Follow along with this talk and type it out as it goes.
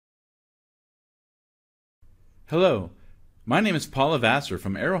Hello, my name is Paula Vassar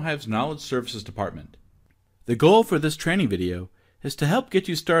from Aerohive's Knowledge Services Department. The goal for this training video is to help get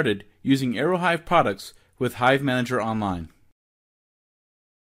you started using Aerohive products with Hive Manager Online.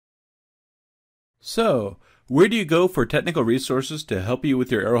 So, where do you go for technical resources to help you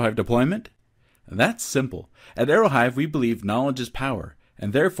with your Aerohive deployment? That's simple. At Aerohive, we believe knowledge is power,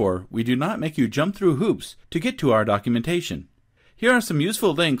 and therefore we do not make you jump through hoops to get to our documentation. Here are some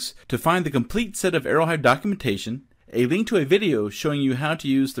useful links to find the complete set of Aerohive documentation, a link to a video showing you how to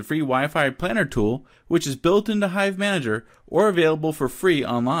use the free Wi-Fi planner tool, which is built into Hive Manager or available for free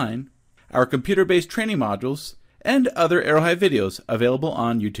online, our computer-based training modules, and other Aerohive videos available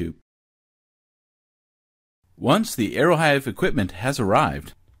on YouTube. Once the Aerohive equipment has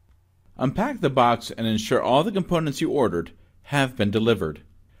arrived, unpack the box and ensure all the components you ordered have been delivered.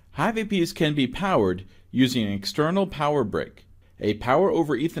 Hive APs can be powered using an external power brick, a power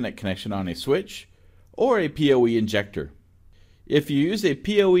over Ethernet connection on a switch, or a PoE injector. If you use a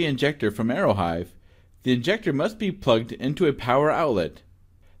PoE injector from Aerohive, the injector must be plugged into a power outlet.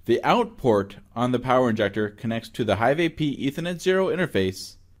 The out port on the power injector connects to the Hive AP Ethernet 0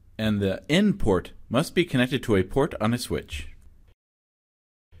 interface, and the in port must be connected to a port on a switch.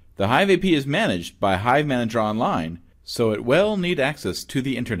 The Hive AP is managed by Hive Manager Online, so it will need access to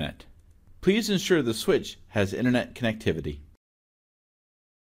the Internet. Please ensure the switch has Internet connectivity.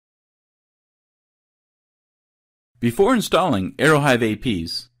 Before installing Aerohive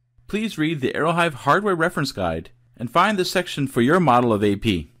APs, please read the Aerohive Hardware Reference Guide and find the section for your model of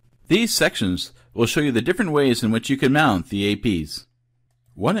AP. These sections will show you the different ways in which you can mount the APs.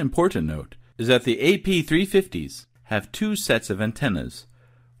 One important note is that the AP350s have two sets of antennas,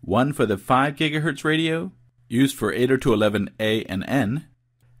 one for the 5 GHz radio, used for 802.11a and n,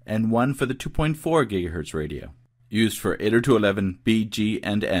 and one for the 2.4 GHz radio, used for 802.11b, g,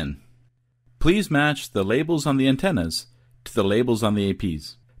 and n. Please match the labels on the antennas to the labels on the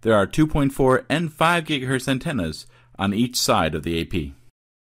APs. There are 2.4 and 5 GHz antennas on each side of the AP.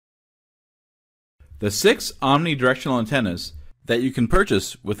 The 6 omnidirectional antennas that you can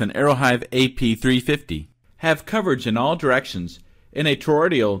purchase with an Aerohive AP350 have coverage in all directions in a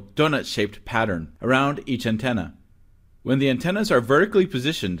toroidal donut-shaped pattern around each antenna. When the antennas are vertically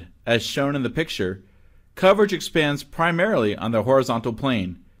positioned, as shown in the picture, coverage expands primarily on the horizontal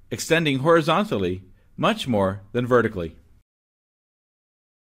plane, extending horizontally much more than vertically.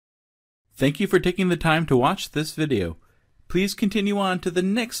 Thank you for taking the time to watch this video. Please continue on to the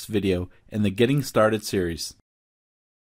next video in the Getting Started series.